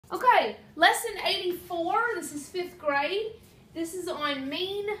Okay, lesson 84. This is 5th grade. This is on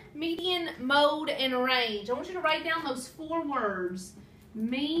mean, median, mode, and range. I want you to write down those 4 words.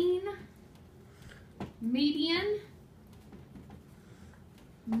 Mean, median,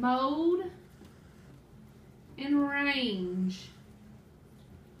 mode, and range.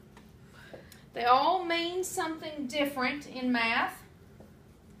 They all mean something different in math.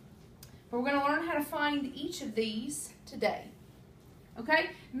 But we're going to learn how to find each of these today. Okay?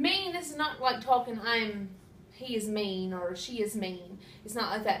 Mean is not like talking he is mean or she is mean. It's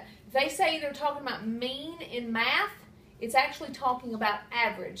not like that. If they say they're talking about mean in math, it's actually talking about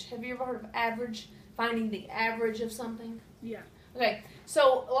average. Have you ever heard of average? Finding the average of something? Yeah. Okay.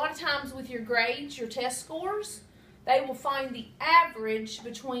 So a lot of times with your grades, your test scores, they will find the average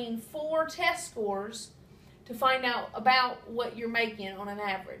between 4 test scores to find out about what you're making on an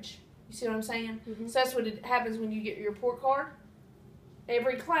average. You see what I'm saying? Mm-hmm. So that's what it happens when you get your report card.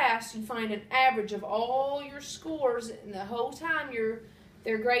 Every class, you find an average of all your scores, and the whole time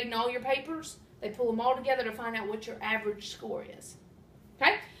they're grading all your papers, they pull them all together to find out what your average score is.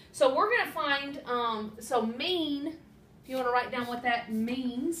 Okay? So we're going to find, so mean, if you want to write down what that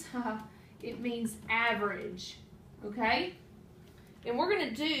means, it means average. Okay? And we're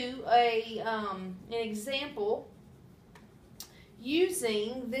going to do an example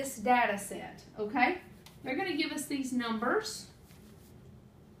using this data set. Okay? They're going to give us these numbers.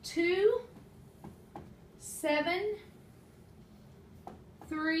 2, 7,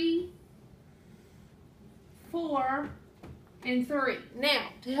 3, 4, and 3. Now,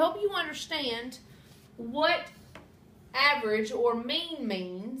 to help you understand what average or mean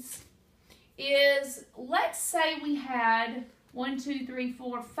means is, let's say we had 1, 2, 3,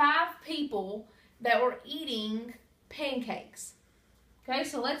 4, 5 people that were eating pancakes. Okay,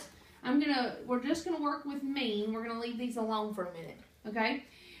 so we're just gonna work with mean. We're gonna leave these alone for a minute. Okay.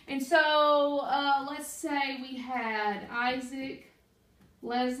 And so, let's say we had Isaac,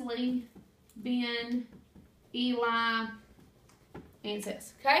 Leslie, Ben, Eli, and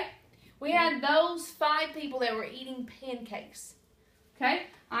Sis, okay? We had those 5 people that were eating pancakes, okay?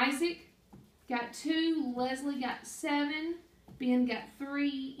 Isaac got 2, Leslie got 7, Ben got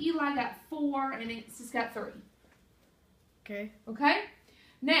 3, Eli got 4, and Sis got 3. Okay. Okay?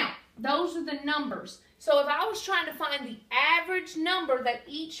 Now, those are the numbers. So if I was trying to find the average number that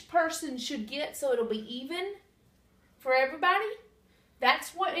each person should get so it'll be even for everybody,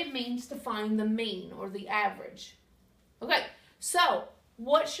 that's what it means to find the mean or the average. Okay, so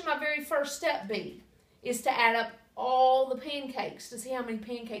what should my very first step be? Is to add up all the pancakes to see how many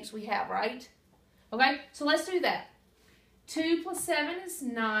pancakes we have, right? Okay, so let's do that. 2 plus 7 is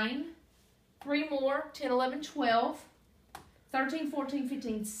 9. 3 more, 10, 11, 12. 13, 14,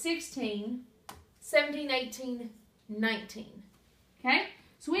 15, 16. 17, 18, 19. Okay?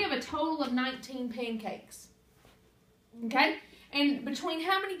 So we have a total of 19 pancakes. Okay? And between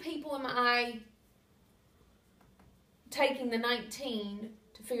how many people am I taking the 19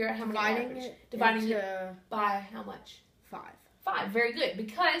 to figure out how many average? Dividing it by how much? 5. 5. Very good.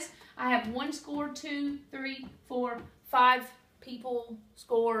 Because I have 1 score, 2, 3, 4, 5 people,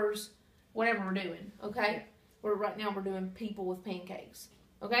 scores, whatever we're doing. Okay? Right now we're doing people with pancakes.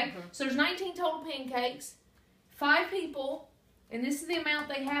 Okay? So there's 19 total pancakes, 5 people, and this is the amount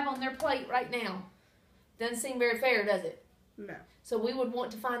they have on their plate right now. Doesn't seem very fair, does it? No. So we would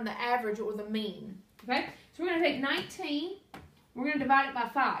want to find the average or the mean. Okay? So we're going to take 19, we're going to divide it by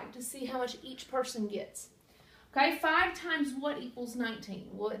 5 to see how much each person gets. Okay? 5 times what equals 19?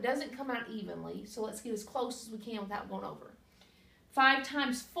 Well, it doesn't come out evenly, so let's get as close as we can without going over. 5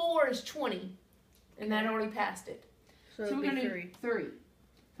 times 4 is 20, and that already passed it. So we're going to do 3. 3.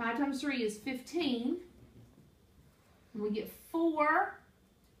 5 times 3 is 15. And we get 4.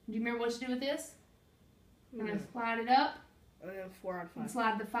 Do you remember what to do with this? We're going to slide it up. And then 4 on 5. And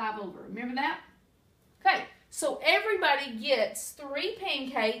slide the 5 over. Remember that? Okay. So everybody gets 3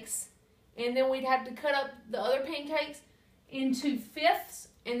 pancakes. And then we'd have to cut up the other pancakes into fifths.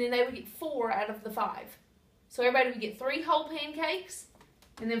 And then they would get 4 out of the 5. So everybody would get 3 whole pancakes.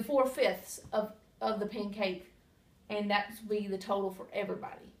 And then 4 fifths of the pancake. And that would be the total for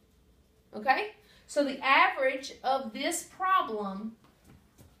everybody. Okay? So the average of this problem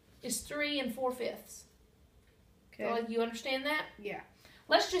is 3 4 fifths. Okay. So you understand that? Yeah.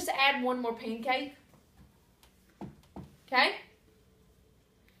 Let's just add 1 more pancake. Okay?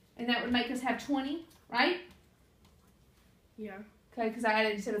 And that would make us have 20, right? Yeah. Okay, because I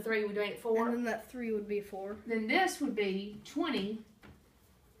added instead of 3, we made it 4. And then that 3 would be 4. Then this would be 20.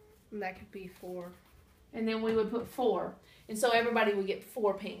 And that could be 4. And then we would put 4. And so everybody would get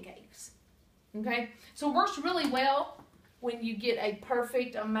 4 pancakes. Okay? So it works really well when you get a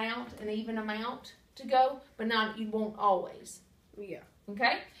perfect amount, an even amount to go, but not, you won't always. Yeah.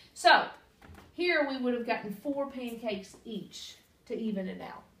 Okay? So, here we would have gotten 4 pancakes each to even it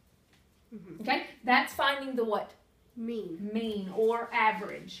out. Mm-hmm. Okay? That's finding the what? Mean. Mean or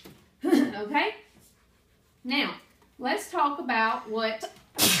average. Okay? Now, let's talk about what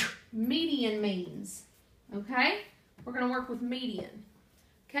median means. Okay? We're going to work with median.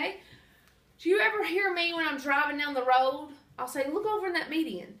 Okay? Do you ever hear me when I'm driving down the road? I'll say, look over in that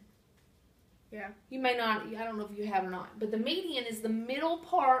median. Yeah. You may not, I don't know if you have or not, but the median is the middle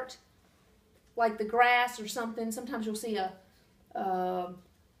part, like the grass or something. Sometimes you'll see a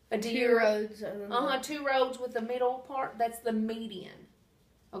deer. 2 roads. 2 roads with the middle part. That's the median.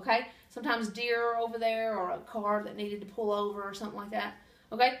 Okay? Sometimes deer are over there, or a car that needed to pull over or something like that.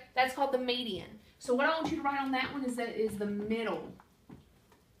 Okay? That's called the median. So what I want you to write on that one is that it is the middle.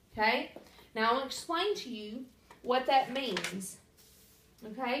 Okay? Now I'll explain to you what that means.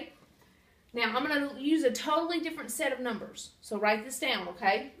 Okay? Now I'm going to use a totally different set of numbers. So write this down,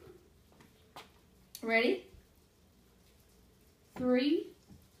 okay? Ready? 3,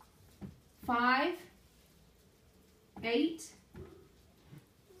 5, 8,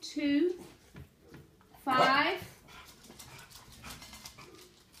 2, 5,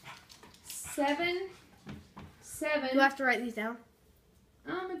 7, 7. Do I have to write these down?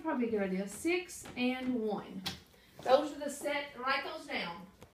 It'd probably be a good idea. 6 and 1. Those are the set. Write those down.